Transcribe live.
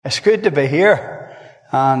It's good to be here,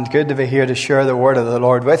 and good to be here to share the word of the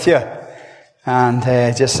Lord with you. And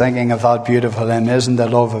just thinking of that beautiful hymn, isn't the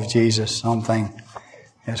love of Jesus something?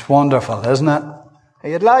 It's wonderful, isn't it? Are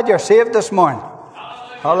you glad you're saved this morning?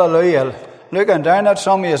 Hallelujah. Looking down at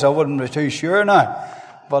some of you, I wouldn't be too sure now.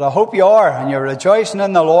 But I hope you are, and you're rejoicing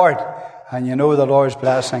in the Lord, and you know the Lord's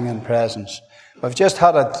blessing and presence. We've just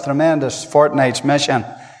had a tremendous fortnight's mission,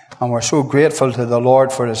 and we're so grateful to the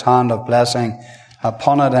Lord for His hand of blessing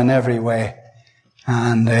upon it in every way.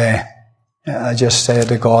 And I just say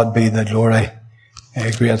to God be the glory,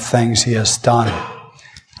 great things He has done.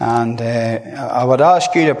 And I would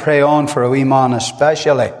ask you to pray on for a wee man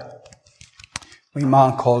especially, a wee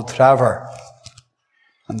man called Trevor.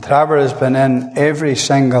 And Trevor has been in every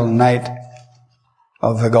single night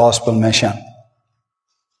of the gospel mission.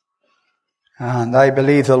 And I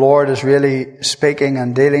believe the Lord is really speaking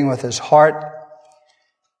and dealing with his heart.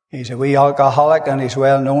 He's a wee alcoholic, and he's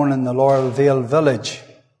well known in the Laurel Vale village.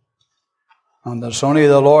 And it's only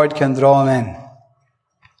the Lord can draw him in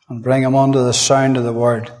and bring him under the sound of the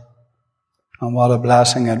word. And what a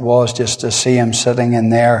blessing it was just to see him sitting in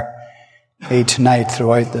there each night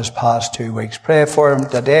throughout this past 2 weeks. Pray for him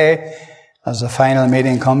today as the final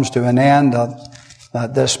meeting comes to an end,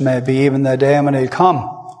 that this may be even the day when he'll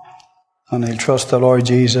come and he'll trust the Lord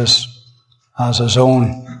Jesus as his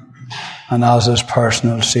own and as his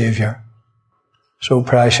personal Saviour. So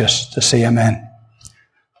precious to see him in.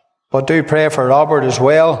 But do pray for Robert as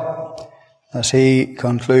well, as he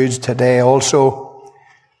concludes today also,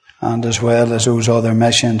 and as well as those other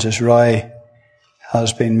missions as Roy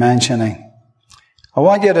has been mentioning. I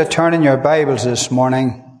want you to turn in your Bibles this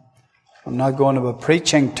morning. I'm not going to be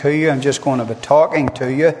preaching to you, I'm just going to be talking to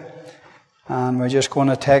you. And we're just going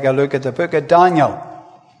to take a look at the book of Daniel.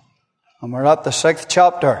 And we're at the 6th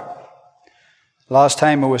chapter. Last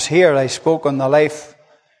time I was here, I spoke on the life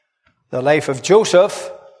of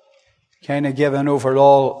Joseph, kind of give an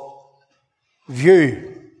overall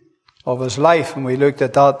view of his life, and we looked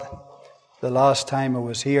at that the last time I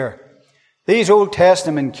was here. These Old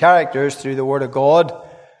Testament characters through the Word of God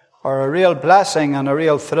are a real blessing and a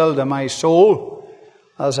real thrill to my soul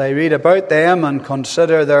as I read about them and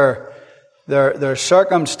consider their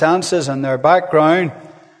circumstances and their background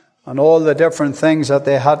and all the different things that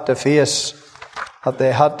they had to face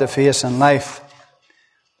in life.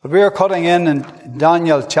 But we are cutting in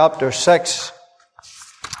Daniel chapter 6,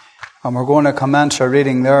 and we're going to commence our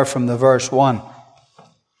reading there from the verse 1.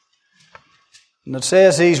 And it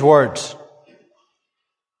says these words: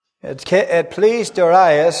 It pleased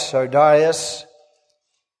Darius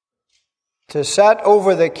to set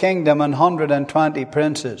over the kingdom 120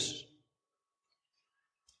 princes,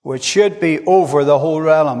 which should be over the whole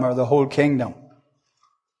realm or the whole kingdom.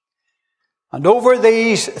 And over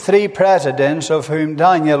these 3 presidents, of whom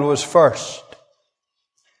Daniel was first,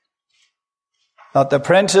 that the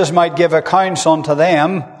princes might give accounts unto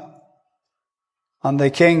them, and the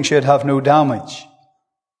king should have no damage.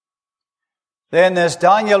 Then this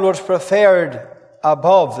Daniel was preferred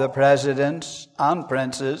above the presidents and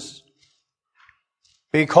princes,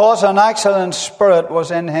 because an excellent spirit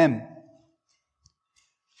was in him.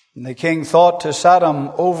 And the king thought to set him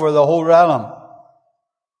over the whole realm.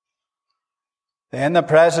 Then the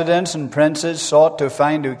presidents and princes sought to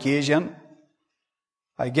find occasion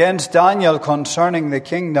against Daniel concerning the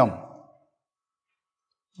kingdom,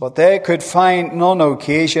 but they could find none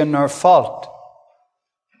occasion nor fault,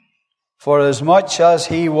 for as much as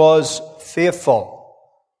he was faithful,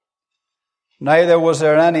 neither was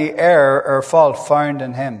there any error or fault found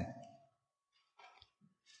in him.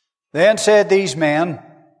 Then said these men,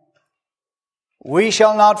 We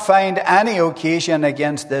shall not find any occasion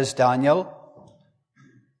against this Daniel,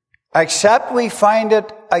 except we find it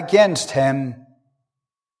against him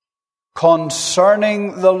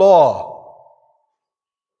concerning the law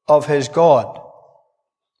of his God.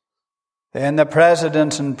 Then the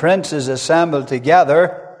presidents and princes assembled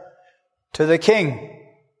together to the king,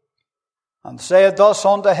 and said thus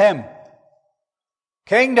unto him,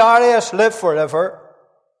 King Darius, live forever.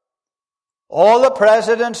 All the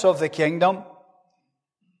presidents of the kingdom,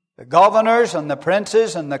 the governors and the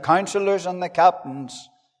princes and the counselors and the captains,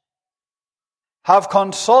 have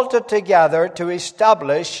consulted together to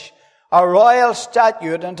establish a royal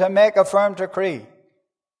statute and to make a firm decree,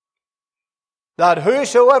 that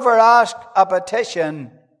whosoever ask a petition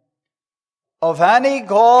of any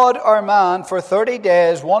god or man for 30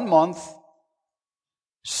 days, 1 month,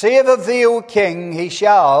 save of thee, O king, he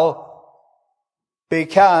shall be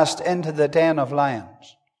cast into the den of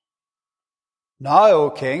lions. Now, O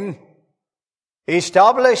king,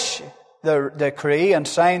 establish the decree and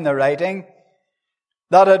sign the writing,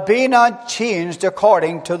 that it be not changed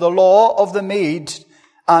according to the law of the Medes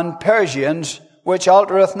and Persians, which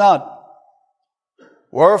altereth not.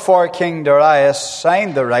 Wherefore King Darius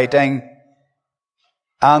signed the writing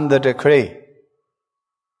and the decree.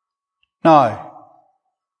 Now,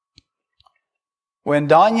 when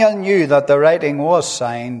Daniel knew that the writing was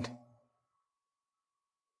signed,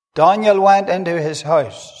 Daniel went into his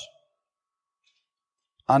house,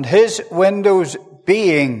 and his windows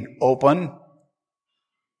being open,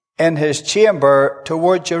 in his chamber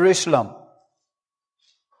toward Jerusalem,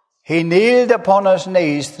 he kneeled upon his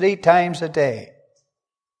knees 3 times a day.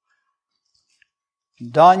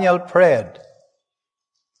 Daniel prayed,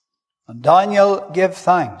 and Daniel gave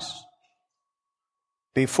thanks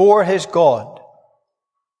before his God,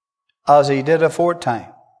 as he did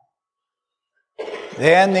aforetime.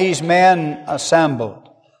 Then these men assembled,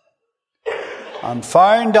 and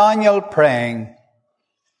found Daniel praying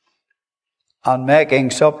and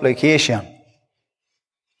making supplication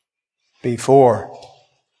before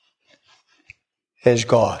his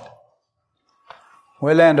God.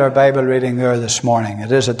 We'll end our Bible reading there this morning.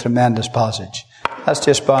 It is a tremendous passage. Let's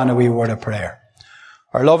just bow in a wee word of prayer.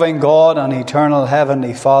 Our loving God and eternal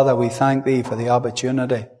Heavenly Father, we thank Thee for the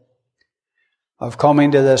opportunity of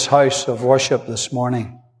coming to this house of worship this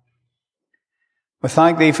morning. We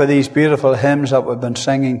thank Thee for these beautiful hymns that we've been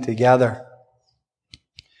singing together,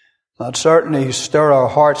 that certainly stir our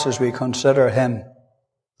hearts as we consider Him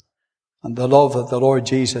and the love that the Lord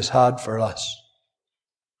Jesus had for us.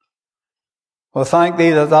 We thank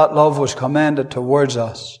Thee that that love was commended towards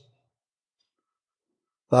us,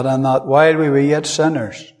 that in that while we were yet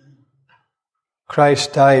sinners,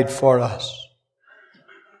 Christ died for us.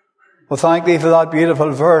 We thank Thee for that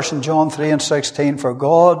beautiful verse in John 3:16, for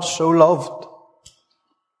God so loved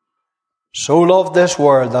this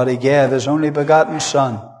world that He gave His only begotten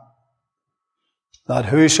Son, that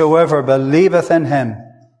whosoever believeth in Him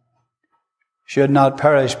should not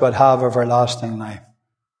perish but have everlasting life.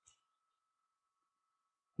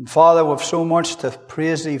 And Father, we've so much to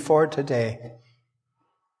praise Thee for today.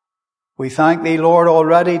 We thank Thee, Lord,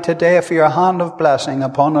 already today for Your hand of blessing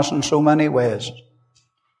upon us in so many ways.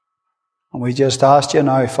 And we just ask You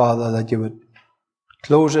now, Father, that You would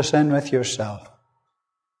close us in with Yourself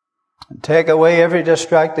and take away every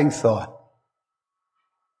distracting thought,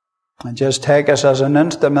 and just take us as an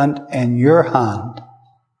instrument in Your hand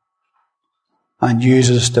and use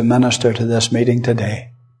us to minister to this meeting today.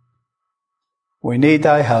 We need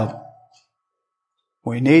Thy help.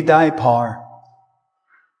 We need Thy power.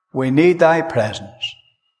 We need Thy presence.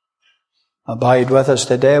 Abide with us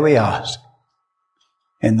today, we ask,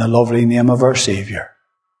 in the lovely name of our Saviour.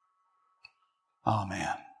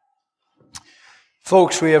 Amen.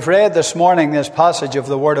 Folks, we have read this morning this passage of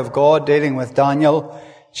the Word of God dealing with Daniel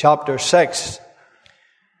chapter 6.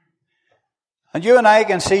 And you and I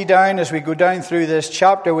can see down, as we go down through this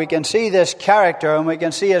chapter, we can see this character, and we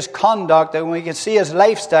can see his conduct, and we can see his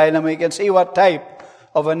lifestyle, and we can see what type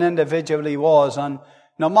of an individual he was. And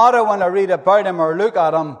no matter when I read about him or look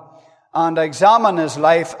at him and examine his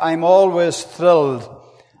life, I'm always thrilled.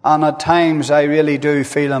 And at times I really do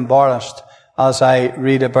feel embarrassed as I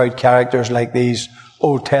read about characters like these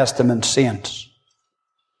Old Testament saints.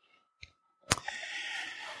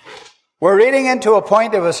 We're reading into a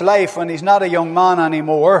point of his life when he's not a young man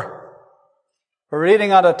anymore. We're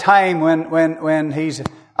reading at a time when he's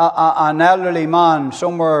an elderly man,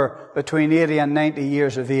 somewhere between 80 and 90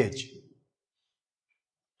 years of age.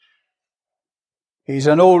 He's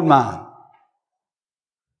an old man.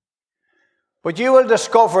 But you will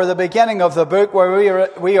discover the beginning of the book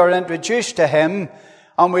where we are introduced to him,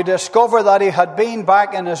 and we discover that he had been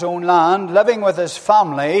back in his own land, living with his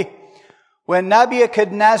family, when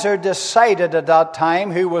Nebuchadnezzar decided at that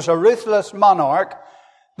time, who was a ruthless monarch,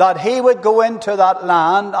 that he would go into that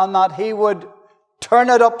land and that he would turn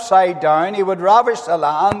it upside down, he would ravish the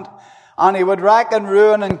land, and he would rack and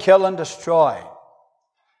ruin and kill and destroy.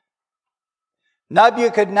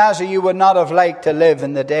 Nebuchadnezzar you would not have liked to live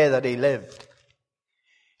in the day that he lived.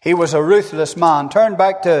 He was a ruthless man. Turn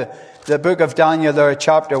back to the book of Daniel there,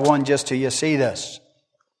 chapter 1, just till you see this.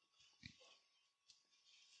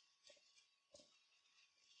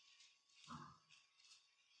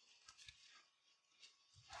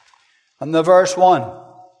 And the verse 1.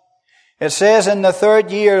 It says, in the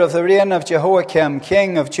 3rd year of the reign of Jehoiakim,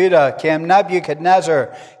 king of Judah, came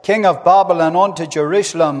Nebuchadnezzar, king of Babylon, unto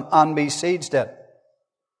Jerusalem and besieged it.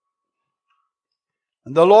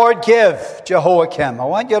 And the Lord gave Jehoiakim. I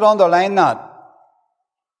want you to underline that.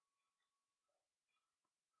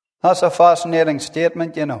 That's a fascinating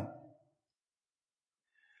statement, you know.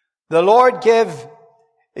 The Lord gave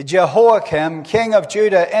Jehoiakim, king of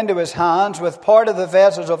Judah, into his hands with part of the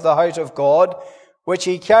vessels of the house of God, which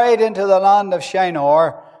he carried into the land of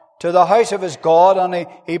Shinar, to the house of his God, and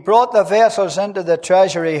he brought the vessels into the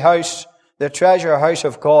treasury house, the treasure house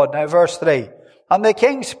of God. Now verse 3. And the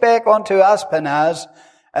king spake unto Ashpenaz,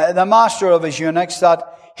 the master of his eunuchs, that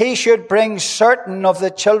he should bring certain of the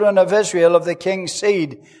children of Israel of the king's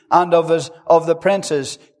seed and of the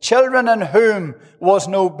princes, children in whom was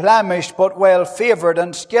no blemish, but well favored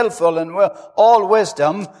and skillful in all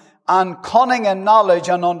wisdom and cunning in knowledge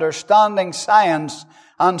and understanding science,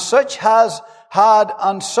 and such as had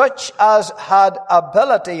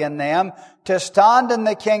ability in them to stand in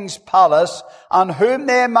the king's palace, and whom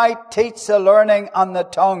they might teach the learning and the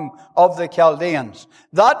tongue of the Chaldeans.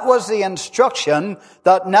 That was the instruction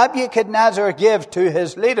that Nebuchadnezzar gave to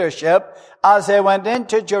his leadership as they went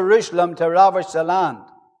into Jerusalem to ravage the land.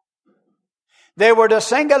 They were to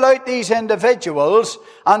single out these individuals,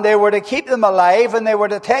 and they were to keep them alive, and they were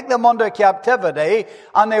to take them under captivity,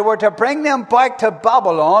 and they were to bring them back to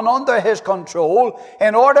Babylon under his control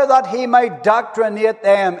in order that he might doctrinate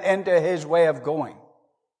them into his way of going.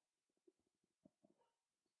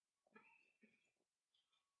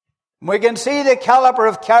 We can see the caliber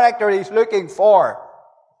of character he's looking for.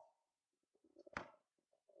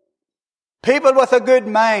 People with a good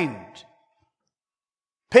mind.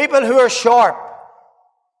 People who are sharp.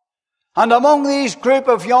 And among these group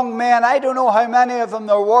of young men, I don't know how many of them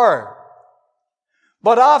there were.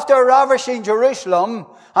 But after ravishing Jerusalem,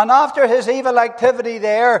 and after his evil activity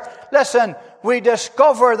there, listen, we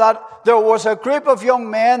discover that there was a group of young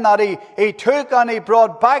men that he took and he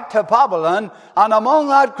brought back to Babylon. And among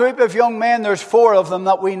that group of young men, there's 4 of them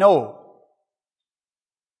that we know.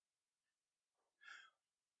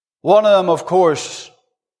 One of them, of course,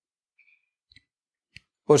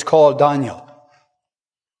 was called Daniel.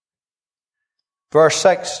 Verse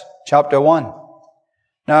 6, chapter 1.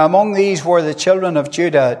 Now among these were the children of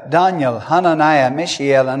Judah, Daniel, Hananiah,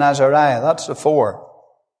 Mishael, and Azariah. That's the 4.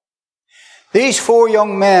 These 4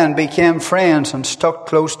 young men became friends and stuck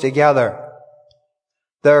close together.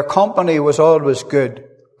 Their company was always good,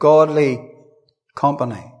 godly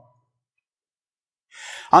company.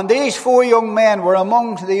 And these 4 young men were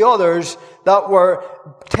among the others that were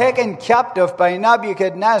taken captive by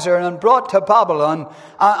Nebuchadnezzar and brought to Babylon.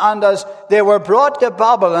 And as they were brought to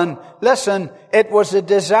Babylon, listen, it was the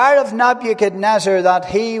desire of Nebuchadnezzar that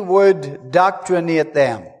he would doctrinate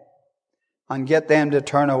them and get them to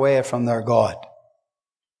turn away from their God.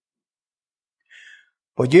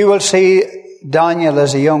 But you will see Daniel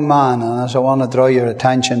as a young man, and as I want to draw your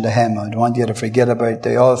attention to him, I want you to forget about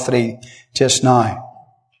the other 3 just now.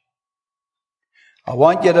 I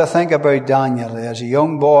want you to think about Daniel as a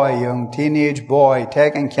young boy, young teenage boy,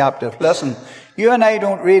 taken captive. Listen, you and I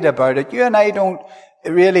don't read about it. You and I don't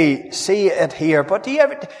really see it here. But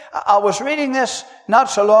I was reading this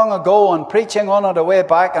not so long ago and preaching on it a way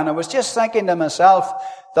back, and I was just thinking to myself,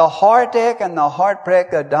 the heartache and the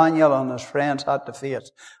heartbreak that Daniel and his friends had to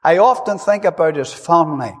face. I often think about his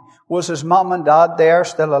family. Was his mom and dad there,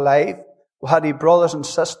 still alive? Had he brothers and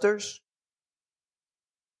sisters?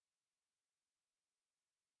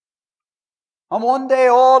 And one day,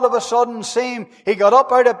 all of a sudden, he got up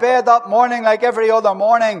out of bed that morning like every other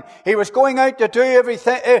morning. He was going out to do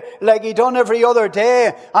everything like he'd done every other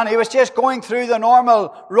day. And he was just going through the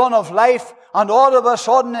normal run of life. And all of a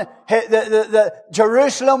sudden,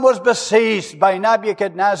 Jerusalem was besieged by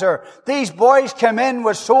Nebuchadnezzar. These boys came in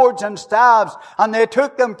with swords and staves, and they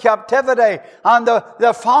took them captivity. And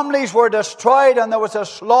the families were destroyed, and there was a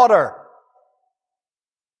slaughter.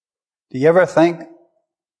 Do you ever think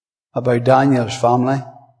about Daniel's family? Do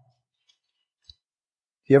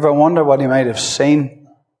you ever wonder what he might have seen,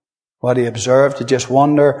 what he observed? You just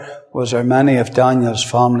wonder, was there many of Daniel's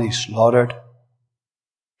family slaughtered?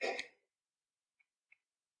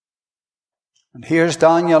 And here's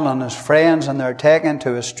Daniel and his friends, and they're taken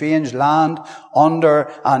to a strange land under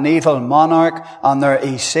an evil monarch, and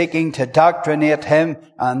he's seeking to doctrinate him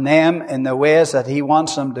and them in the ways that he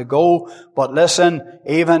wants them to go. But listen,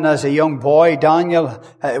 even as a young boy, Daniel,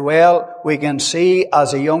 we can see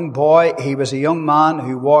as a young boy, he was a young man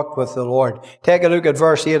who walked with the Lord. Take a look at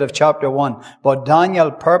verse 8 of chapter 1. But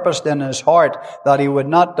Daniel purposed in his heart that he would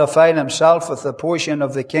not defile himself with the portion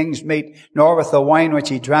of the king's meat, nor with the wine which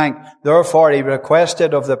he drank. Therefore he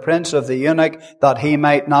requested of the prince of the eunuch that he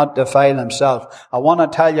might not defile himself. I want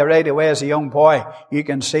to tell you right away, as a young boy, you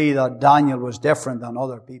can see that Daniel was different than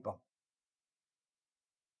other people.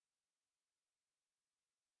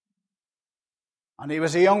 And he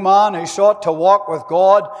was a young man who sought to walk with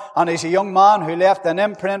God, and he's a young man who left an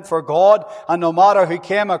imprint for God, and no matter who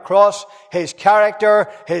came across his character,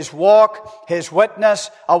 his walk, his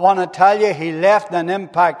witness, I want to tell you, he left an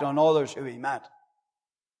impact on others who he met.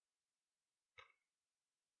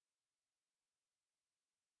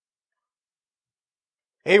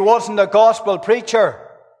 He wasn't a gospel preacher.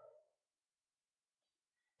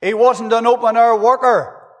 He wasn't an open-air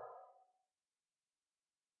worker.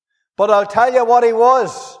 But I'll tell you what he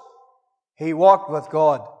was. He walked with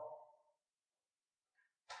God.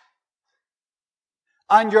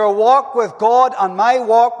 And your walk with God and my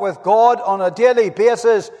walk with God on a daily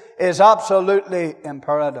basis is absolutely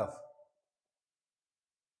imperative.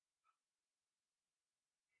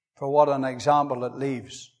 For what an example it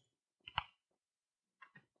leaves.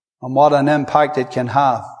 And what an impact it can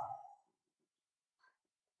have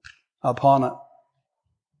upon it,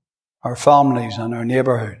 our families and our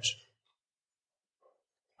neighbourhoods.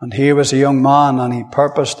 And he was a young man, and he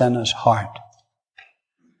purposed in his heart,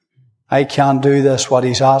 I can't do this, what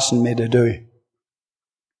he's asking me to do.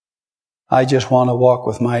 I just want to walk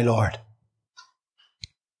with my Lord.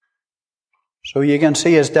 So you can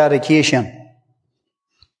see his dedication.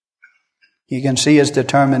 You can see his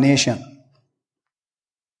determination.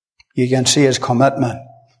 You can see his commitment.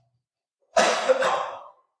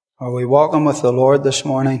 Are we walking with the Lord this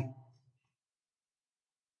morning?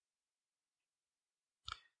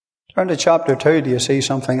 Turn to chapter 2. Do you see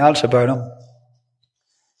something else about him?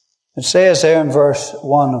 It says there in verse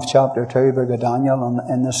 1 of chapter 2, book of Daniel,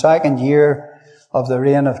 in the second year of the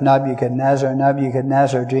reign of Nebuchadnezzar,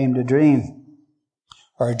 Nebuchadnezzar dreamed a dream,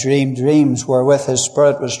 or dreamed dreams, wherewith his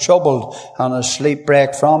spirit was troubled, and his sleep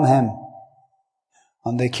brake from him.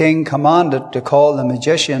 And the king commanded to call the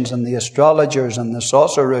magicians and the astrologers and the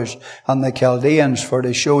sorcerers and the Chaldeans for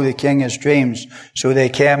to show the king his dreams. So they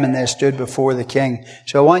came and they stood before the king.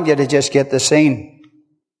 So I want you to just get the scene.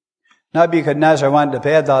 Nebuchadnezzar went to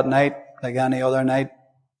bed that night like any other night.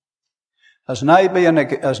 As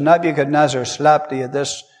Nebuchadnezzar slept, he had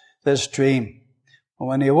this dream. And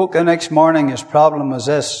when he woke the next morning, his problem was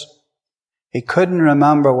this. He couldn't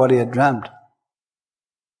remember what he had dreamt.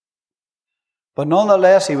 But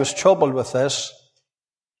nonetheless, he was troubled with this.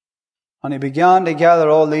 And he began to gather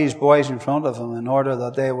all these boys in front of him in order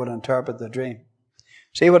that they would interpret the dream.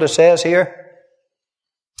 See what it says here?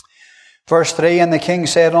 Verse 3, and the king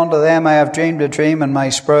said unto them, I have dreamed a dream, and my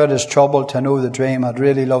spirit is troubled to know the dream. I'd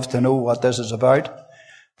really love to know what this is about.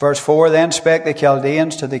 Verse 4, then spake the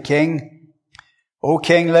Chaldeans to the king, O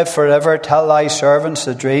king, live forever. Tell thy servants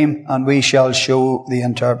the dream, and we shall show the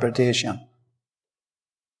interpretation.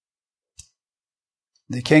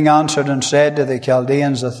 The king answered and said to the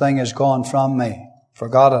Chaldeans, the thing is gone from me.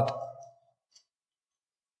 Forgot it.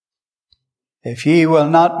 If ye will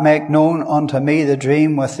not make known unto me the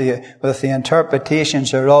dream with the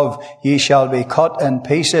interpretations thereof, ye shall be cut in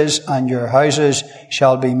pieces, and your houses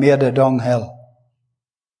shall be made a dunghill.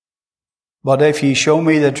 But if ye show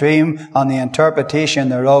me the dream and the interpretation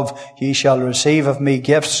thereof, ye shall receive of me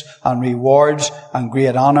gifts and rewards and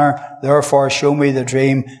great honour. Therefore show me the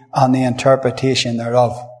dream and the interpretation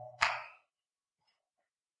thereof.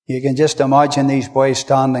 You can just imagine these boys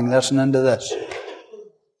standing listening to this.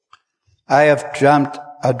 I have dreamt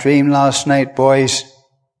a dream last night, boys,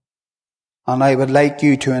 and I would like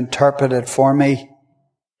you to interpret it for me.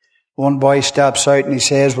 One boy steps out and he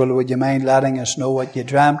says, well, would you mind letting us know what you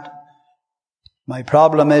dreamt? My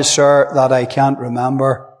problem is, sir, that I can't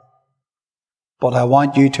remember, but I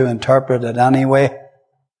want you to interpret it anyway.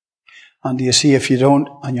 And you see, if you don't,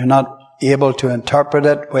 and you're not able to interpret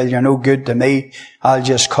it, well, you're no good to me. I'll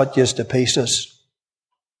just cut you to pieces.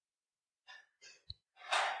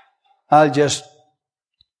 I'll just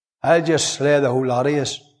slay the whole lot of you.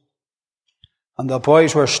 And the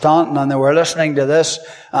boys were standing and they were listening to this,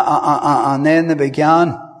 and then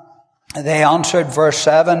they answered, verse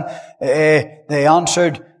 7, they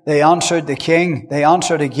answered the king. They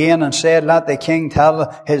answered again and said, let the king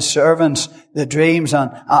tell his servants the dreams,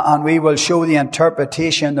 and we will show the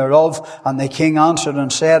interpretation thereof. And the king answered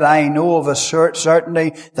and said, I know of a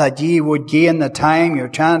certainty that ye would gain the time. You're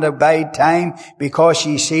trying to bide time because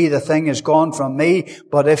ye see the thing is gone from me.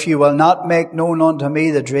 But if you will not make known unto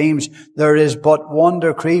me the dreams, there is but one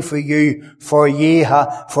decree for you, for ye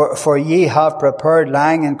have prepared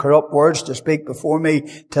lying and corrupt words to speak before me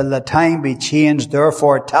till the time be changed.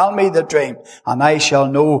 Therefore tell me the dream, and I shall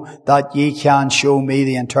know that ye can show me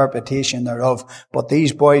the interpretation thereof. But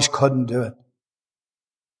these boys couldn't do it.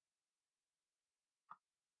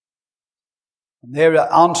 They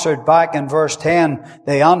answered back in verse 10.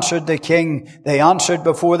 They answered the king. They answered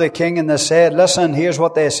before the king and they said, listen, here's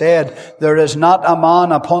what they said. There is not a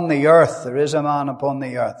man upon the earth. There is a man upon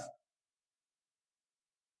the earth.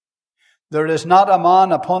 There is not a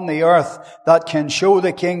man upon the earth that can show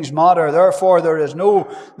the king's matter. Therefore, there is no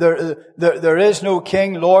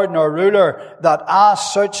king, lord, nor ruler that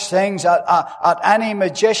asks such things at any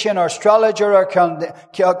magician or astrologer or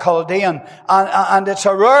Chaldean. And it's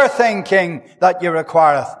a rare thing, king, that you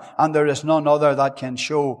requireth. And there is none other that can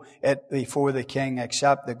show it before the king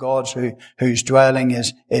except the gods whose dwelling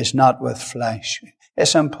is not with flesh.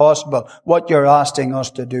 It's impossible. What you're asking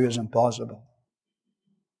us to do is impossible.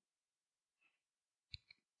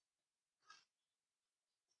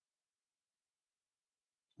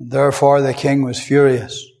 Therefore the king was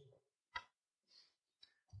furious.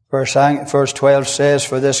 Verse 12 says,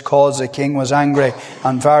 for this cause the king was angry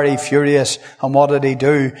and very furious. And what did he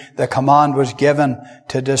do? The command was given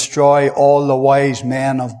to destroy all the wise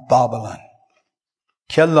men of Babylon.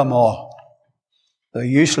 Kill them all. They're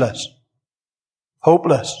useless,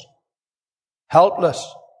 hopeless, helpless.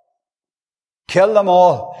 Kill them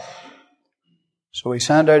all. So he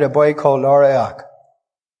sent out a boy called Arioch.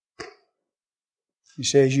 He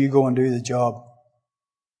says, you go and do the job.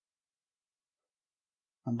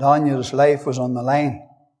 And Daniel's life was on the line.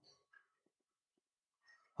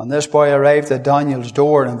 And this boy arrived at Daniel's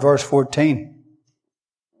door in verse 14.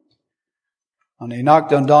 And he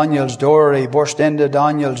knocked on Daniel's door, he burst into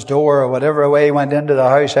Daniel's door, or whatever way he went into the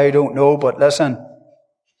house, I don't know, but listen.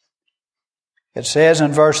 It says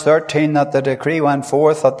in verse 13 that the decree went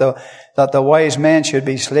forth that the wise men should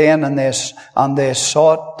be slain, and they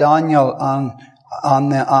sought Daniel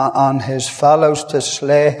on his fellows to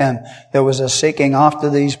slay him. There was a seeking after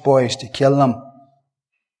these boys to kill them.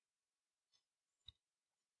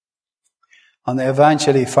 And they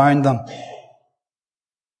eventually found them.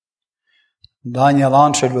 Daniel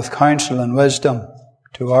answered with counsel and wisdom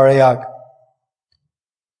to Arioch.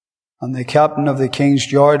 And the captain of the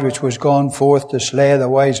king's guard, which was gone forth to slay the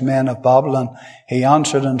wise men of Babylon, he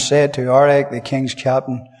answered and said to Arioch, the king's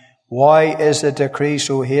captain, why is the decree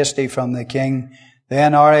so hasty from the king?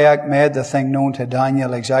 Then Arioch made the thing known to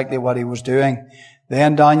Daniel, exactly what he was doing.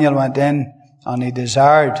 Then Daniel went in and he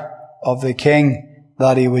desired of the king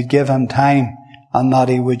that he would give him time and that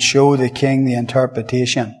he would show the king the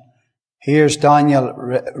interpretation. Here's Daniel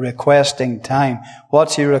requesting time.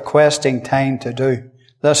 What's he requesting time to do?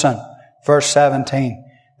 Listen, verse 17.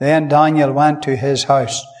 Then Daniel went to his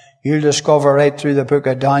house. You'll discover right through the book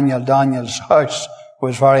of Daniel, Daniel's house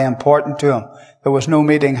was very important to him. There was no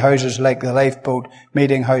meeting houses like the Lifeboat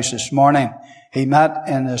meeting house this morning. He met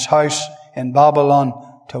in his house in Babylon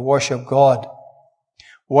to worship God.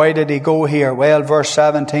 Why did he go here? Well, verse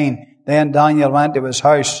 17. Then Daniel went to his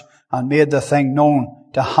house and made the thing known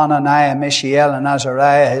to Hananiah, Mishael, and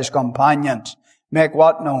Azariah, his companions. Make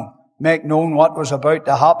what known? Make known what was about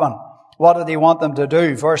to happen. What did he want them to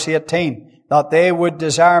do? Verse 18. That they would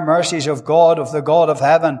desire mercies of God, of the God of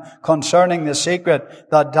heaven, concerning the secret,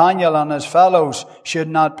 that Daniel and his fellows should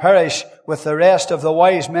not perish with the rest of the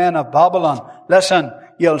wise men of Babylon. Listen,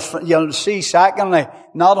 you'll see secondly,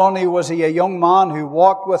 not only was he a young man who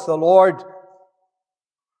walked with the Lord,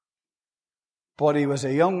 but he was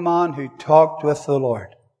a young man who talked with the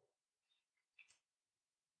Lord.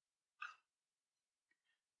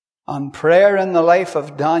 And prayer in the life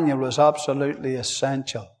of Daniel was absolutely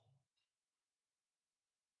essential.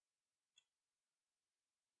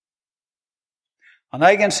 And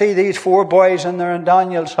I can see these four boys and they're in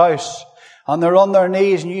Daniel's house. And they're on their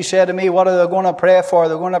knees, and you say to me, what are they going to pray for?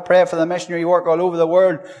 They're going to pray for the missionary work all over the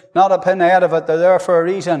world. Not a pin ahead of it. They're there for a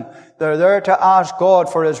reason. They're there to ask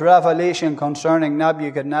God for His revelation concerning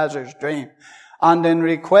Nebuchadnezzar's dream. And in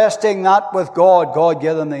requesting that with God, God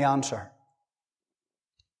gave them the answer.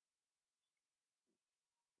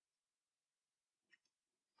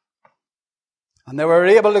 And they were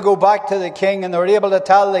able to go back to the king, and they were able to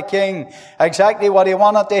tell the king exactly what he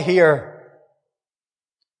wanted to hear.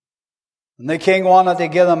 And the king wanted to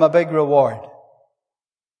give them a big reward.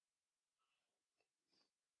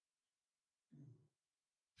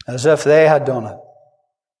 As if they had done it.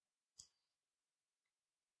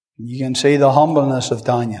 You can see the humbleness of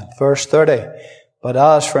Daniel. Verse 30. But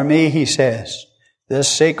as for me, he says, this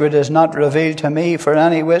secret is not revealed to me for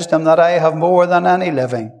any wisdom that I have more than any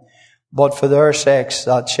living, but for their sakes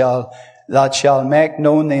that shall make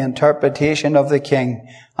known the interpretation of the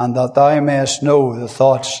king, and that thou mayest know the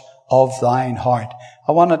thoughts of thine heart.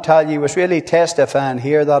 I want to tell you, he was really testifying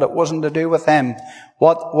here that it wasn't to do with him.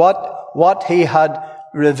 What he had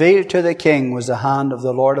revealed to the king was the hand of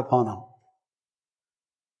the Lord upon him.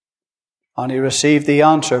 And he received the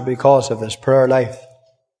answer because of his prayer life.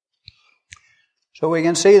 So we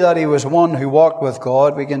can see that he was one who walked with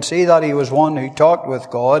God. We can see that he was one who talked with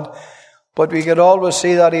God. But we could always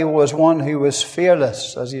see that he was one who was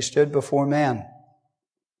fearless as he stood before men.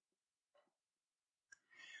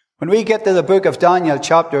 When we get to the book of Daniel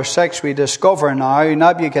chapter 6, we discover now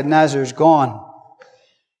Nebuchadnezzar's gone.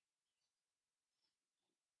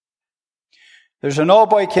 There's an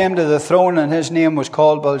old boy came to the throne, and his name was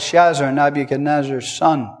called Belshazzar, Nebuchadnezzar's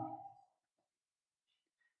son.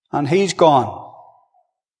 And he's gone.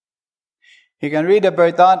 You can read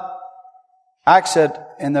about that exit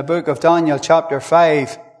in the book of Daniel chapter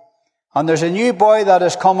 5. And there's a new boy that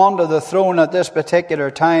has come onto the throne at this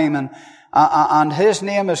particular time, and his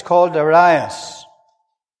name is called Darius.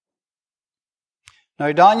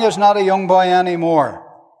 Now Daniel's not a young boy anymore.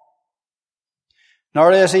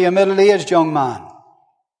 Nor is he a middle-aged young man.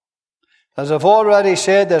 As I've already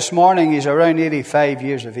said this morning, he's around 85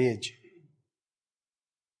 years of age.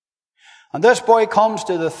 And this boy comes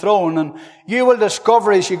to the throne, and you will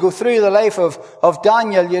discover as you go through the life of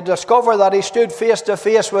Daniel, you discover that he stood face to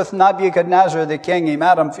face with Nebuchadnezzar the king. He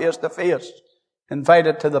met him face to face,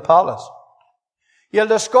 invited to the palace. You'll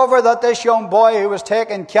discover that this young boy who was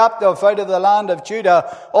taken captive out of the land of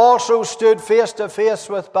Judah also stood face to face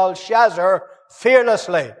with Belshazzar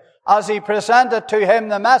fearlessly as he presented to him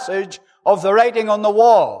the message of the writing on the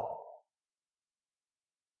wall.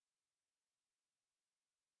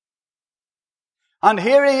 And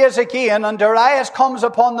here he is again, and Darius comes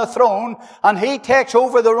upon the throne, and he takes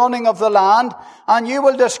over the running of the land, and you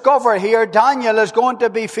will discover here Daniel is going to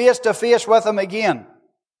be face to face with him again.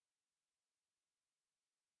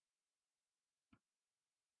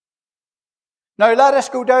 Now let us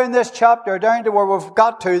go down this chapter, down to where we've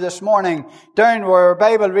got to this morning, down where our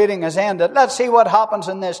Bible reading has ended. Let's see what happens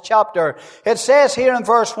in this chapter. It says here in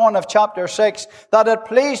verse 1 of chapter 6, that it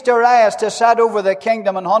pleased Darius to set over the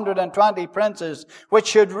kingdom 120 princes, which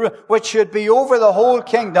should be over the whole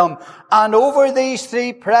kingdom, and over these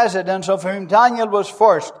 3 presidents, of whom Daniel was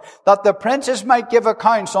first, that the princes might give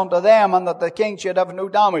accounts unto them, and that the king should have no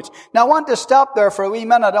damage. Now I want to stop there for a wee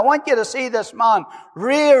minute. I want you to see this man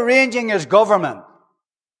rearranging his government.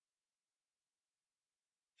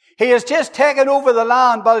 He has just taken over the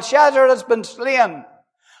land. Belshazzar has been slain.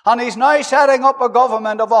 And he's now setting up a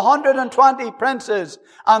government of 120 princes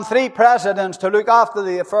and 3 presidents to look after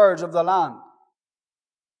the affairs of the land.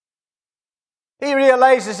 He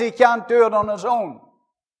realizes he can't do it on his own.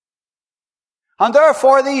 And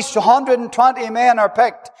therefore these 120 men are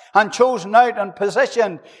picked and chosen out and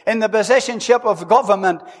positioned in the positionship of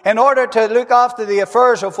government in order to look after the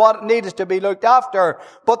affairs of what needs to be looked after.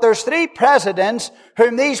 But there's 3 presidents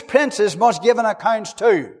whom these princes must give an account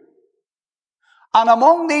to. And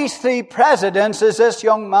among these 3 presidents is this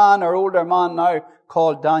young man or older man now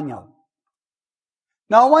called Daniel.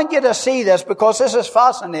 Now I want you to see this because this is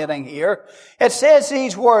fascinating here. It says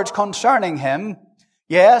these words concerning him.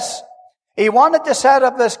 Yes, he wanted to set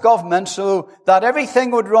up this government so that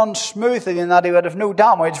everything would run smoothly and that he would have no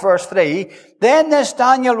damage. Verse 3, then this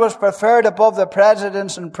Daniel was preferred above the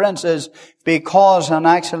presidents and princes because an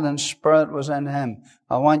excellent spirit was in him.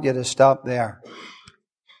 I want you to stop there.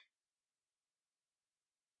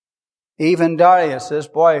 Even Darius, this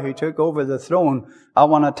boy who took over the throne, I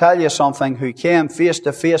want to tell you something, who came face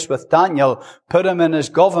to face with Daniel, put him in his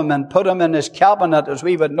government, put him in his cabinet as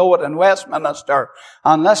we would know it in Westminster.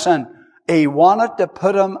 And listen, he wanted to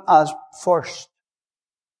put him as first.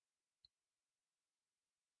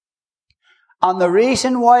 And the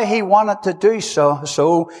reason why he wanted to do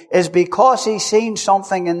so is because he seen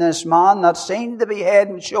something in this man that seemed to be head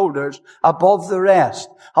and shoulders above the rest.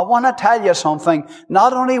 I want to tell you something.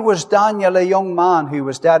 Not only was Daniel a young man who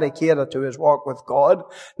was dedicated to his walk with God,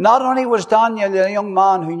 not only was Daniel a young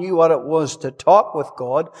man who knew what it was to talk with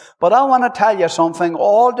God, but I want to tell you something.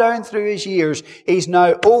 All down through his years, he's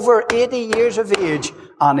now over 80 years of age,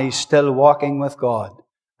 and he's still walking with God.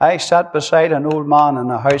 I sat beside an old man in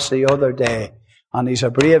a house the other day, and he's a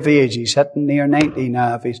brave age. He's hitting near 90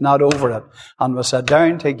 now, if he's not over it. And we sat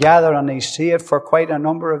down together, and he's saved for quite a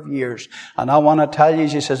number of years. And I want to tell you,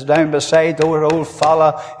 he sits down beside the old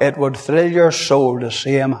fella, it would thrill your soul to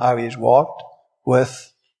see him how he's walked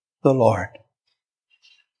with the Lord.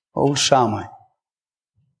 Old Sammy.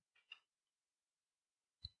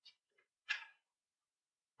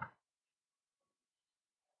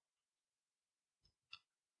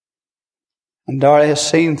 And Darius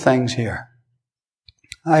seen things here.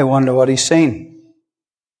 I wonder what he's seen.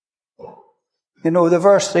 You know, the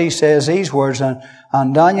verse 3 says these words,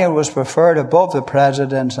 and Daniel was preferred above the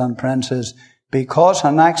presidents and princes because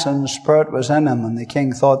an excellent spirit was in him, and the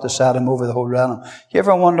king thought to set him over the whole realm. You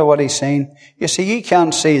ever wonder what he's saying? You see, you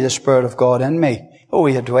can't see the Spirit of God in me. Oh,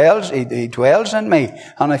 he dwells in me.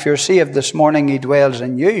 And if you're saved this morning, he dwells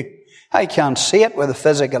in you. I can't see it with a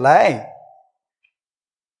physical eye.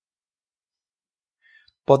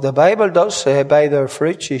 But the Bible does say, by their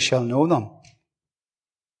fruits ye shall know them.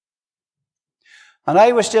 And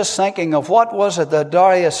I was just thinking of what was it that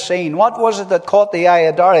Darius seen? What was it that caught the eye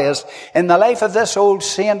of Darius in the life of this old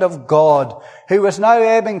saint of God, who was now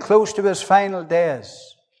ebbing close to his final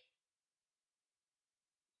days?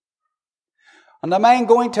 And I mind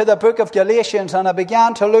going to the book of Galatians, and I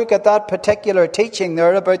began to look at that particular teaching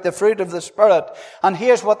there about the fruit of the Spirit. And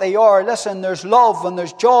here's what they are. Listen, there's love, and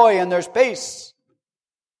there's joy, and there's peace.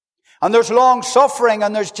 And there's long suffering,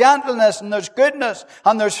 and there's gentleness, and there's goodness,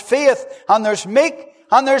 and there's faith, and there's meek,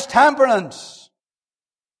 and there's temperance.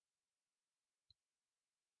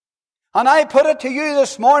 And I put it to you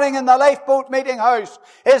this morning in the Lifeboat Meeting House.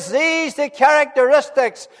 Is these the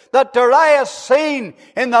characteristics that Darius seen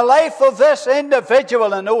in the life of this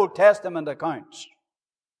individual in Old Testament accounts?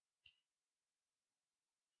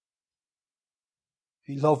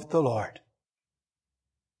 He loved the Lord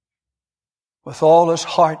with all his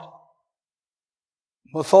heart,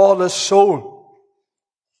 with all his soul.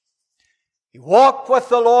 He walked with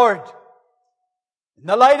the Lord in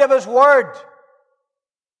the light of his word.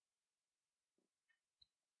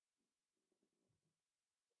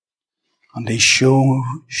 And he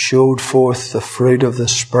showed forth the fruit of the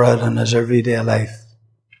Spirit in his everyday life.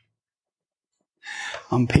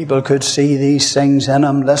 And people could see these things in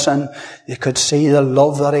him. Listen, they could see the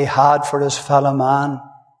love that he had for his fellow man.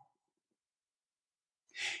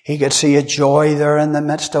 He could see a joy there in the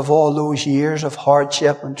midst of all those years of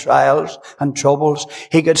hardship and trials and troubles.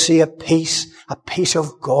 He could see a peace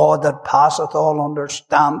of God that passeth all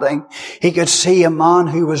understanding. He could see a man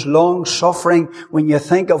who was long suffering. When you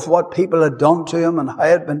think of what people had done to him and how he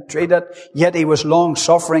had been treated, yet he was long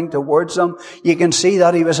suffering towards them. You can see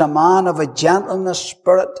that he was a man of a gentleness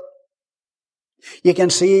spirit. You can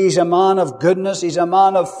see he's a man of goodness. He's a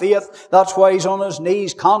man of faith. That's why he's on his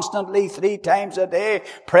knees constantly 3 times a day,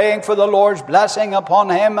 praying for the Lord's blessing upon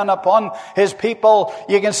him and upon his people.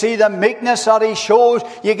 You can see the meekness that he shows.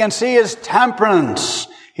 You can see his temperance.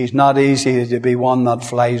 He's not easy to be one that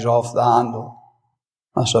flies off the handle.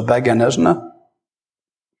 That's a big one, isn't it?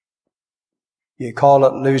 You call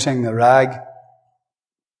it losing the rag.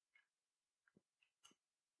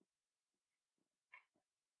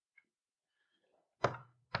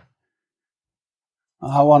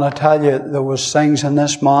 I want to tell you, there was things in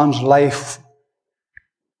this man's life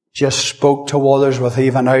just spoke to others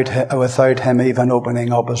without him even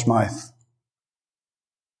opening up his mouth.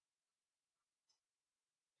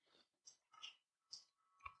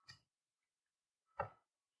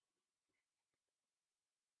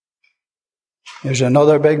 There's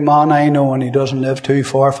another big man I know, and he doesn't live too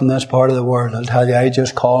far from this part of the world. I'll tell you, I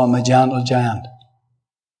just call him a gentle giant.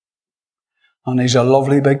 And he's a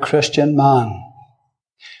lovely big Christian man.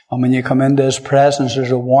 And when you come into his presence,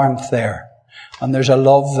 there's a warmth there, and there's a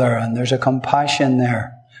love there, and there's a compassion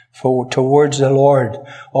there towards the Lord.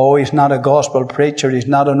 Oh, he's not a gospel preacher. He's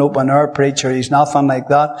not an open-air preacher. He's nothing like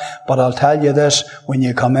that. But I'll tell you this, when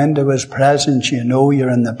you come into his presence, you know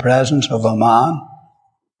you're in the presence of a man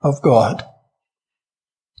of God.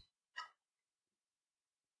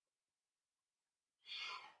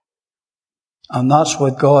 And that's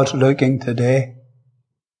what God's looking today.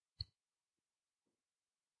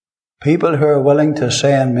 People who are willing to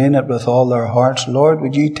say and mean it with all their hearts, Lord,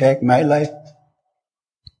 would you take my life?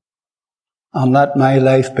 And let my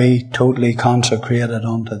life be totally consecrated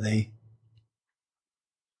unto thee.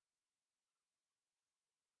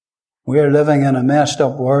 We are living in a messed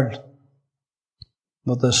up world.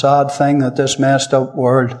 But the sad thing that this messed up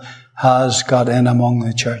world has got in among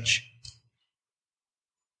the church.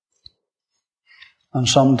 And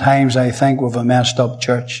sometimes I think we've a messed up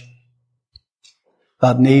church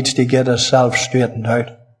that needs to get itself straightened out.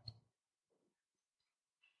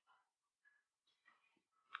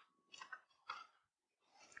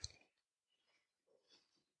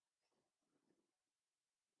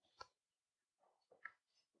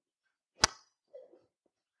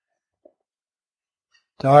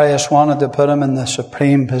 Darius wanted to put him in the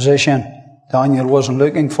supreme position. Daniel wasn't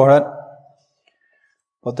looking for it,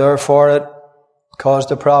 but therefore it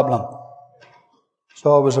caused a problem.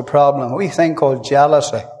 So it was a problem. We think called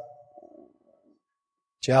jealousy.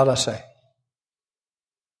 Jealousy.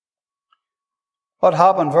 What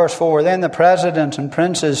happened? Verse 4. Then the presidents and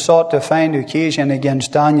princes sought to find occasion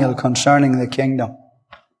against Daniel concerning the kingdom.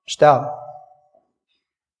 Stop.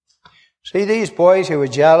 See, these boys who were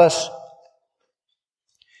jealous,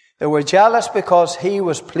 they were jealous because he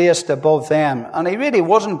was placed above them. And he really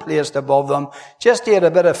wasn't placed above them. Just he had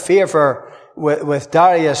a bit of favour with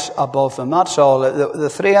Darius above them. That's all. The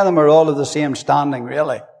three of them are all of the same standing,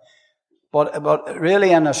 really. But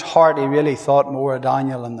really in his heart, he really thought more of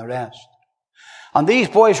Daniel than the rest. And these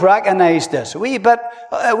boys recognized this. A wee bit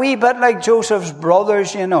like Joseph's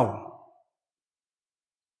brothers, you know.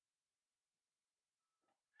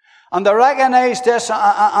 And they recognized this,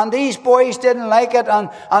 and these boys didn't like it,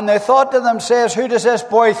 and they thought to themselves, who does this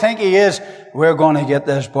boy think he is? We're going to get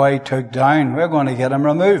this boy took down. We're going to get him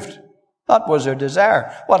removed. That was their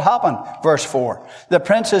desire. What happened? Verse 4. The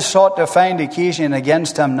princes sought to find occasion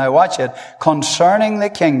against him, now watch it, concerning the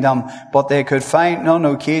kingdom, but they could find none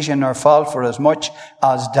occasion or fault, for as much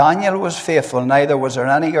as Daniel was faithful, neither was there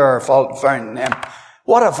any error or fault found in him.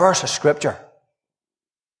 What a verse of Scripture.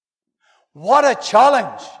 What a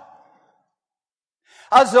challenge.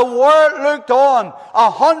 As the world looked on,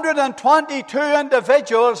 122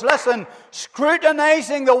 individuals, listen,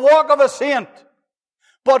 scrutinizing the walk of a saint.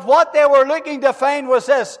 But what they were looking to find was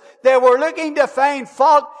this. They were looking to find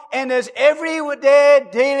fault in his everyday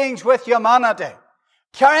dealings with humanity.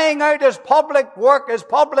 Carrying out his public work, his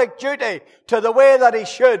public duty to the way that he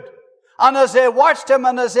should. And as they watched him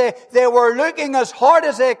and as they were looking as hard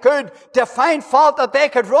as they could to find fault, that they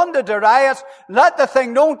could run to Darius, let the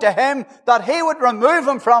thing known to him that he would remove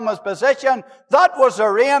him from his position. That was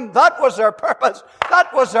their aim. That was their purpose.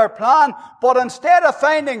 That was their plan. But instead of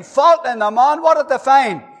finding fault in the man, what did they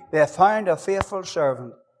find? They found a faithful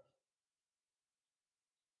servant.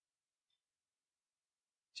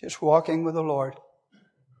 Just walking with the Lord.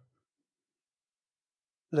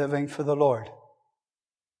 Living for the Lord.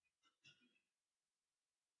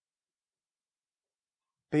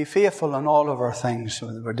 Be faithful in all of our things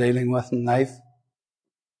that we're dealing with in life.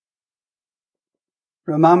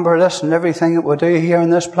 Remember, listen, everything that we do here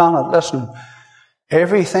on this planet, listen,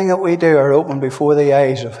 everything that we do are open before the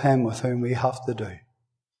eyes of Him with whom we have to do.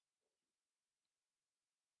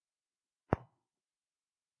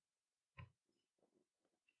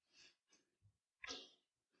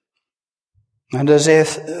 And as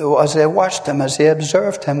they watched him, as they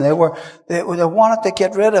observed him, they wanted to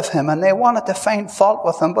get rid of him and they wanted to find fault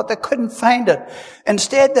with him, but they couldn't find it.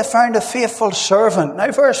 Instead, they found a faithful servant. Now,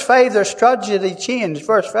 verse 5, their strategy changed.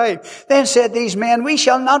 Verse 5, then said these men, we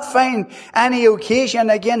shall not find any occasion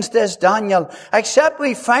against this Daniel, except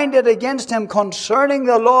we find it against him concerning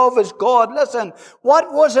the law of his God. Listen,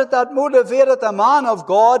 what was it that motivated the man of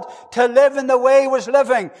God to live in the way he was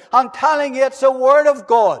living? I'm telling you, it's the Word of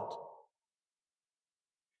God.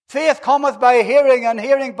 Faith cometh by hearing, and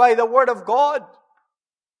hearing by the Word of God.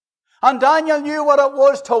 And Daniel knew what it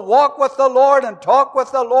was to walk with the Lord and talk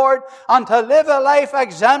with the Lord and to live a life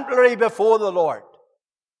exemplary before the Lord.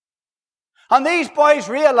 And these boys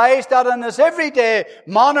realized that in his everyday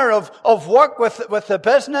manner of work with the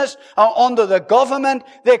business, under the government,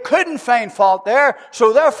 they couldn't find fault there.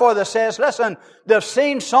 So therefore they says, listen, they've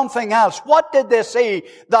seen something else. What did they see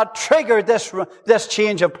that triggered this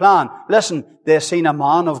change of plan? Listen, they've seen a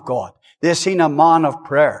man of God. They've seen a man of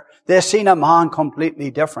prayer. They've seen a man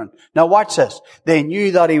completely different. Now watch this. They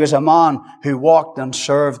knew that he was a man who walked and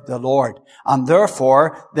served the Lord. And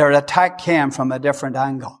therefore, their attack came from a different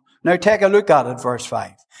angle. Now take a look at it, verse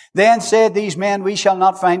 5. Then said these men, we shall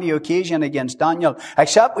not find the occasion against Daniel,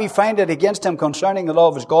 except we find it against him concerning the law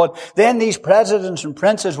of his God. Then these presidents and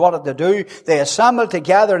princes, what did they do? They assembled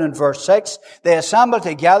together in verse 6. They assembled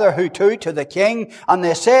together who to the king, and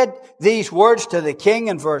they said these words to the king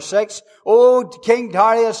in verse 6. Oh, King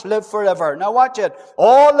Darius, live forever. Now watch it.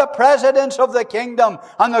 All the presidents of the kingdom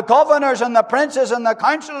and the governors and the princes and the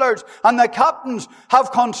counselors and the captains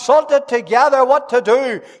have consulted together what to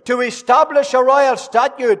do to establish a royal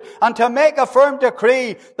statute and to make a firm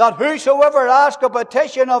decree that whosoever asks a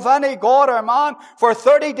petition of any god or man for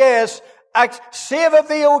 30 days, saveth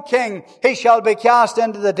thee, O king, he shall be cast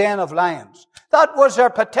into the den of lions. That was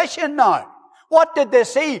their petition now. What did they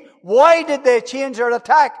see? Why did they change their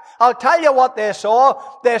attack? I'll tell you what they saw.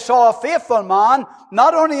 They saw a faithful man,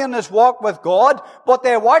 not only in his walk with God, but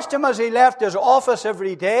they watched him as he left his office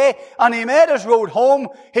every day, and he made his road home.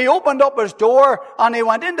 He opened up his door, and he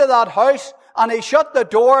went into that house, and he shut the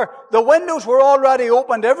door. The windows were already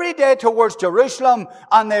opened every day towards Jerusalem,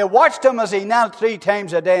 and they watched him as he knelt 3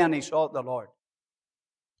 times a day, and he sought the Lord.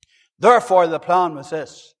 Therefore, the plan was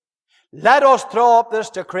this. Let us throw up this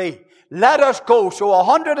decree. Let us go. So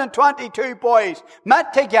 122 boys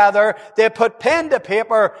met together. They put pen to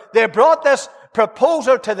paper. They brought this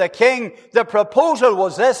proposal to the king. The proposal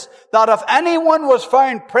was this, that if anyone was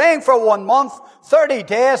found praying for 1 month, 30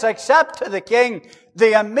 days, except to the king,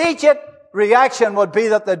 the immediate reaction would be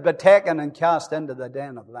that they'd be taken and cast into the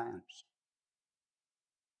den of lions.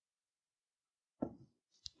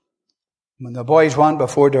 When the boys went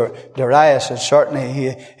before Darius, it certainly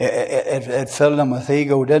it filled them with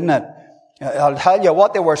ego, didn't it? I'll tell you,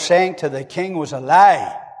 what they were saying to the king was a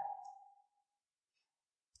lie.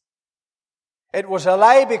 It was a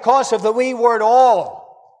lie because of the wee word all.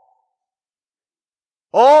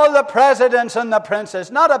 All the presidents and the princes,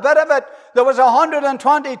 not a bit of it. There was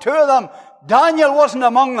 122 of them. Daniel wasn't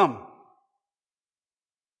among them.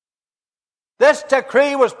 This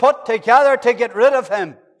decree was put together to get rid of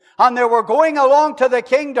him. And they were going along to the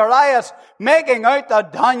king Darius, making out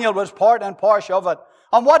that Daniel was part and parcel of it.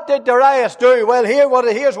 And what did Darius do? Well,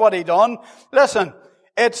 here's what he done. Listen,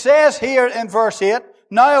 it says here in verse 8,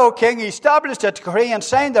 "Now, O king, established a decree and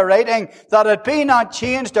signed the writing that it be not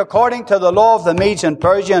changed according to the law of the Medes and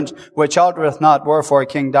Persians, which altereth not. Wherefore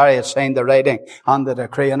King Darius signed the writing and the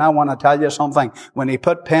decree." And I want to tell you something. When he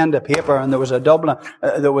put pen to paper, and there was a doubling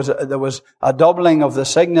of the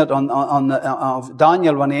signet of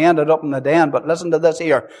Daniel when he ended up in the den. But listen to this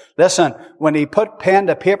here. Listen, when he put pen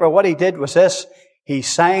to paper, what he did was this. He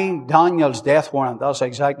signed Daniel's death warrant. That's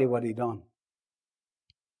exactly what he done.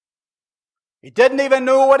 He didn't even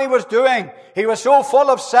know what he was doing. He was so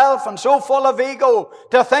full of self and so full of ego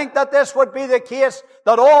to think that this would be the case,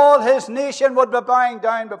 that all his nation would be bowing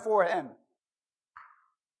down before him.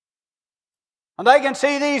 And I can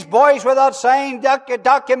see these boys with that signed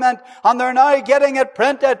document, and they're now getting it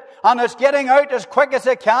printed, and it's getting out as quick as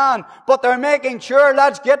it can. But they're making sure,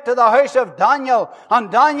 let's get to the house of Daniel. And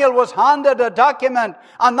Daniel was handed a document,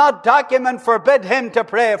 and that document forbid him to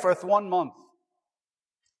pray for 1 month.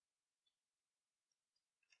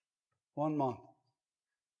 1 month.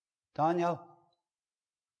 Daniel,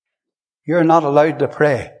 you're not allowed to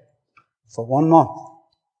pray for 1 month.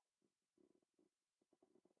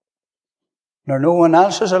 No one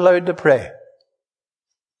else is allowed to pray.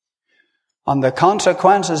 And the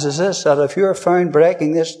consequences is this, that if you're found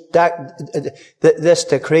breaking this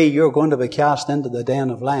decree, you're going to be cast into the den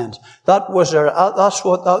of lions. That was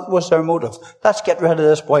their motive. Let's get rid of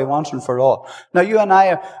this boy once and for all. Now you and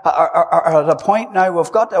I are at a point now,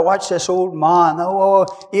 we've got to watch this old man,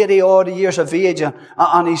 80 odd years of age,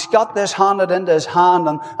 and he's got this handed into his hand,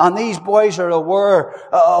 and these boys are aware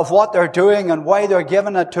of what they're doing and why they're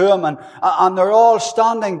giving it to him, and they're all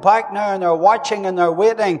standing back now, and they're watching and they're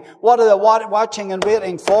waiting. What are they watching and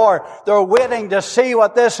waiting for? They're waiting to see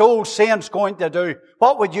what this old saint's going to do.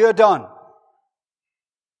 What would you have done?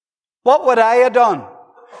 What would I have done?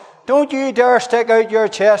 Don't you dare stick out your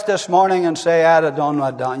chest this morning and say, I'd have done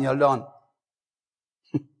what Daniel done.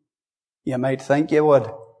 You might think you would.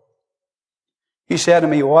 He said to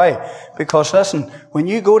me, why? Because listen, when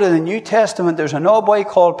you go to the New Testament, there's an old boy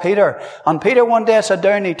called Peter. And Peter one day sat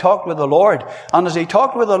down and he talked with the Lord. And as he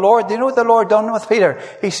talked with the Lord, do you know what the Lord done with Peter?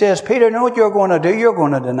 He says, Peter, you know what you're going to do? You're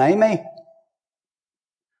going to deny me.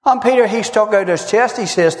 And Peter, he stuck out his chest. He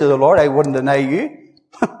says to the Lord, I wouldn't deny you.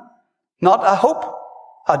 Not a hope.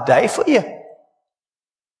 I'd die for you.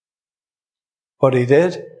 But he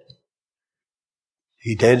did.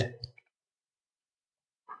 He did.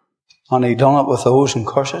 And he done it with oaths and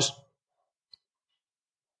curses.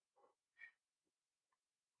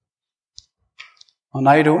 And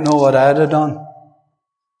I don't know what I'd have done.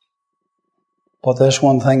 But this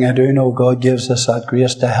one thing I do know, God gives us that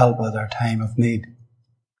grace to help at our time of need.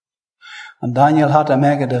 And Daniel had to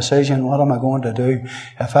make a decision, what am I going to do?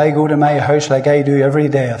 If I go to my house like I do every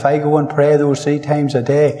day, if I go and pray those 3 times a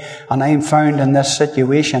day, and I'm found in this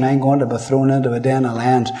situation, I'm going to be thrown into a den of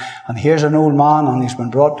lions. And here's an old man, and he's been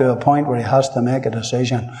brought to a point where he has to make a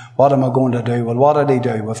decision. What am I going to do? Well, what did he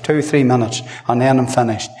do? With 2-3 minutes, and then I'm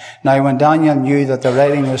finished. Now, when Daniel knew that the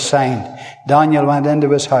writing was signed, Daniel went into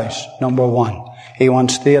his house, number 1. He went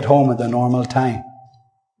straight home at the normal time.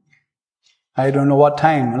 I don't know what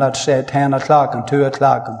time, let's say 10 o'clock and 2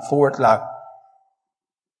 o'clock and 4 o'clock.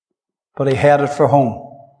 But he headed for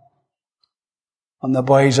home. And the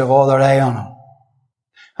boys have all their eye on him.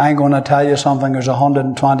 I'm going to tell you something, there's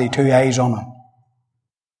 122 eyes on him.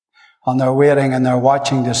 And they're waiting and they're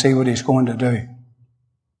watching to see what he's going to do.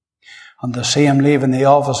 And to see him leaving the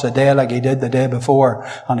office a day like he did the day before,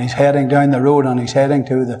 and he's heading down the road and he's heading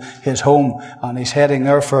to his home, and he's heading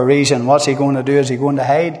there for a reason. What's he going to do? Is he going to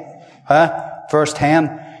hide? Verse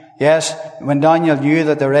 10. Yes, when Daniel knew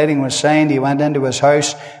that the writing was signed, he went into his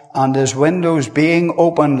house, and his windows being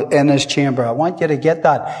opened in his chamber. I want you to get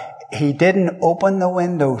that. he didn't open the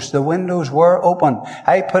windows. The windows were open.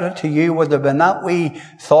 I put it to you, would there have been that wee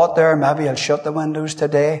thought there, maybe I'll shut the windows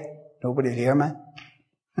today? Nobody'd hear me.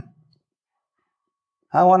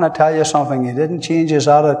 I want to tell you something. He didn't change his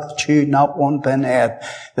attitude, not one pinhead.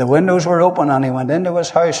 The windows were open and he went into his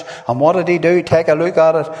house. And what did he do? Take a look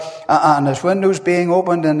at it. And his windows being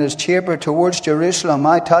opened in his chamber towards Jerusalem.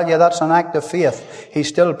 I tell you, that's an act of faith. He's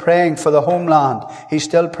still praying for the homeland. He's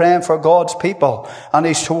still praying for God's people. And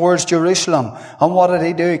he's towards Jerusalem. And what did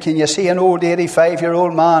he do? Can you see an old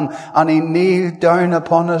 85-year-old man? And he kneeled down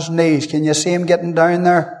upon his knees. Can you see him getting down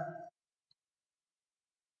there?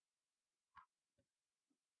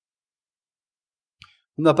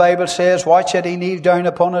 And the Bible says, watch it, he kneeled down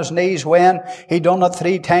upon his knees when he done it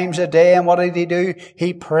 3 times a day. And what did he do?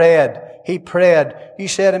 He prayed. He prayed. You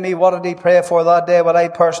say to me, what did he pray for that day? Well, I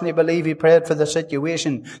personally believe he prayed for the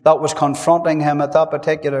situation that was confronting him at that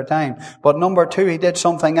particular time. But number 2, he did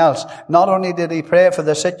something else. Not only did he pray for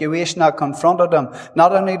the situation that confronted him,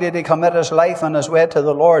 not only did he commit his life and his way to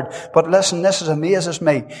the Lord, but listen, this amazes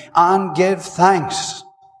me, and give thanks.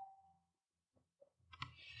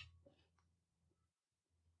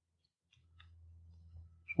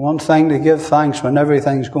 One thing to give thanks when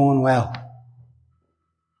everything's going well.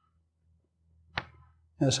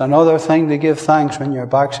 It's another thing to give thanks when your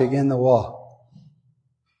back's against the wall.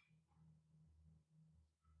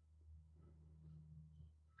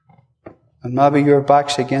 And maybe your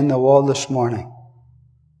back's against the wall this morning.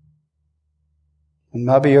 And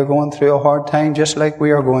maybe you're going through a hard time just like we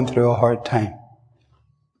are going through a hard time.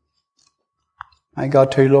 I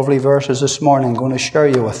got 2 lovely verses this morning. I'm going to share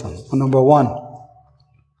you with them. Number 1.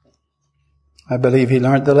 I believe he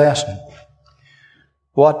learned the lesson.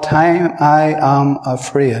 What time I am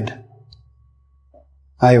afraid,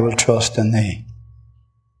 I will trust in thee.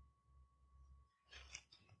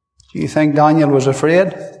 Do you think Daniel was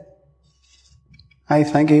afraid? I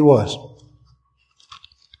think he was.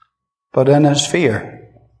 But in his fear,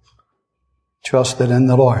 trusted in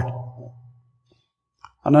the Lord.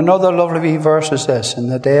 And another lovely verse is this, in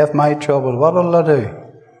the day of my trouble, what will I do?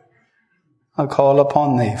 I'll call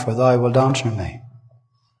upon thee, for thou wilt answer me.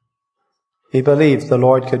 He believed the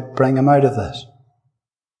Lord could bring him out of this.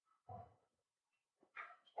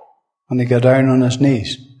 And he got down on his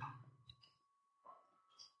knees.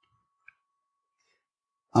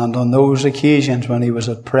 And on those occasions when he was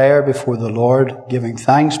at prayer before the Lord, giving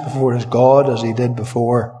thanks before his God as he did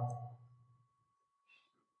before,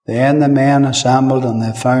 then the men assembled and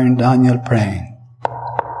they found Daniel praying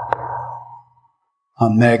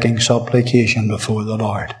and making supplication before the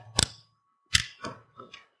Lord.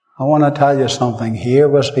 I want to tell you something. Here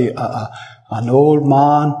was an old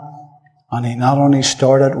man, and he not only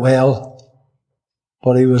started well,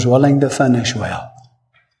 but he was willing to finish well.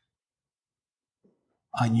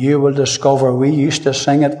 And you will discover, we used to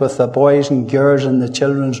sing it with the boys and girls in the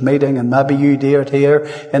children's meeting, and maybe you did here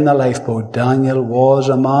in the lifeboat. Daniel was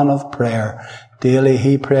a man of prayer. Daily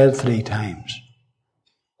he prayed 3 times.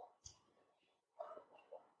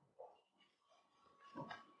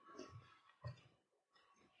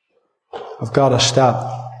 I've got to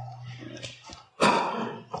stop.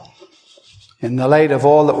 In the light of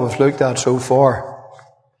all that we've looked at so far,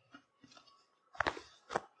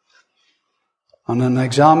 and in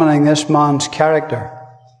examining this man's character,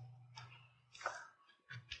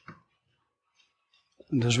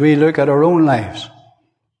 and as we look at our own lives,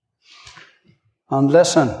 and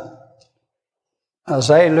listen, as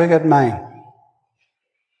I look at mine,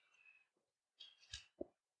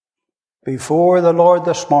 before the Lord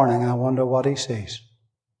this morning, I wonder what he sees.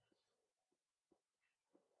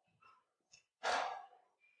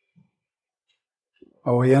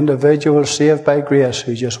 Are we individuals saved by grace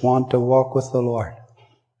who just want to walk with the Lord?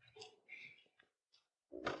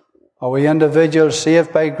 Are we individuals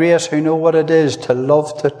saved by grace who know what it is to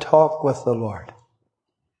love to talk with the Lord?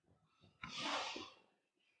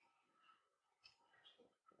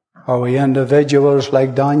 Are we individuals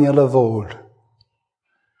like Daniel of old,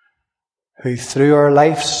 who through our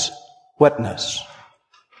life's witness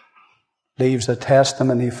leaves a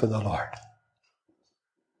testimony for the Lord?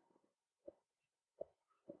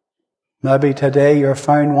 Maybe today you're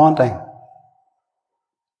found wanting.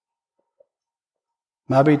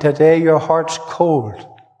 Maybe today your heart's cold.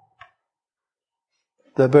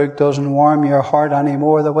 The book doesn't warm your heart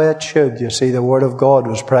anymore the way it should. You see, the Word of God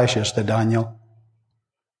was precious to Daniel.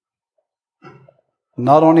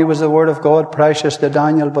 Not only was the Word of God precious to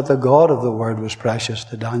Daniel, but the God of the Word was precious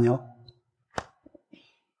to Daniel.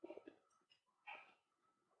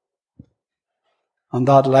 And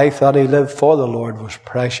that life that he lived for the Lord was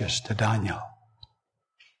precious to Daniel.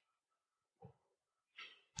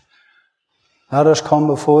 Let us come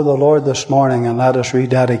before the Lord this morning and let us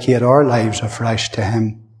rededicate our lives afresh to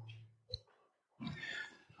Him.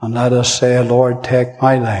 And let us say, Lord, take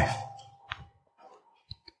my life.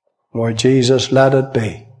 Lord Jesus, let it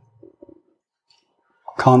be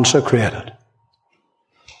consecrated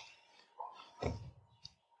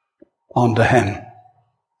unto Him.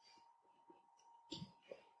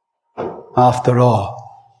 After all,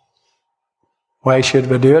 why should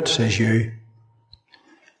we do it, says you?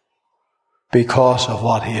 Because of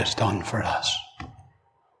what He has done for us.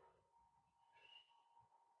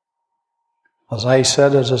 As I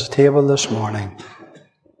sit at His table this morning,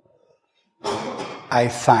 I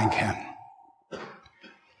thank Him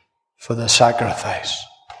for the sacrifice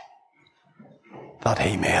that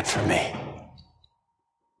He made for me.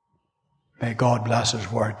 May God bless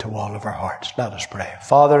His word to all of our hearts. Let us pray.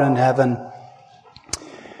 Father in heaven,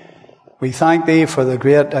 we thank Thee for the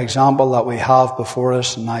great example that we have before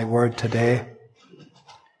us in Thy word today.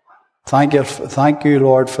 Thank you,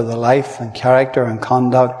 Lord, for the life and character and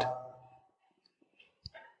conduct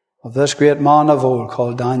of this great man of old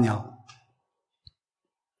called Daniel.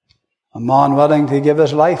 A man willing to give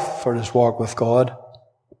his life for his walk with God.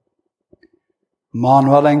 A man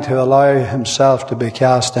willing to allow himself to be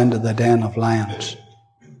cast into the den of lions.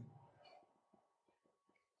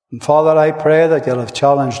 And Father, I pray that You'll have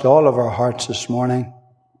challenged all of our hearts this morning.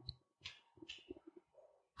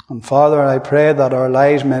 And Father, I pray that our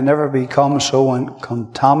lives may never become so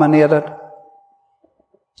contaminated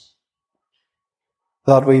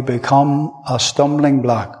that we become a stumbling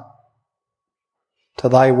block to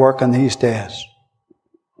Thy work in these days.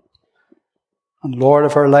 And Lord,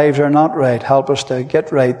 if our lives are not right, help us to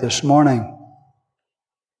get right this morning.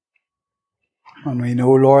 And we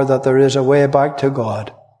know, Lord, that there is a way back to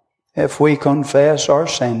God. If we confess our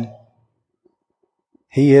sin,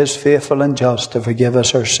 He is faithful and just to forgive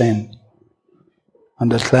us our sin and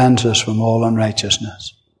to cleanse us from all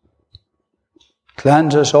unrighteousness.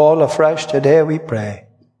 Cleanse us all afresh today, we pray.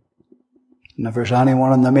 And if there's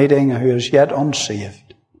anyone in the meeting who is yet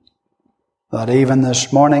unsaved, that even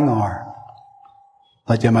this morning hour,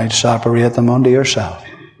 that You might separate them unto Yourself.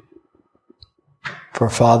 For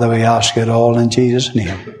Father, we ask it all in Jesus'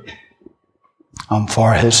 name and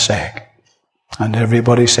for His sake. And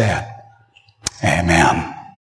everybody said, Amen.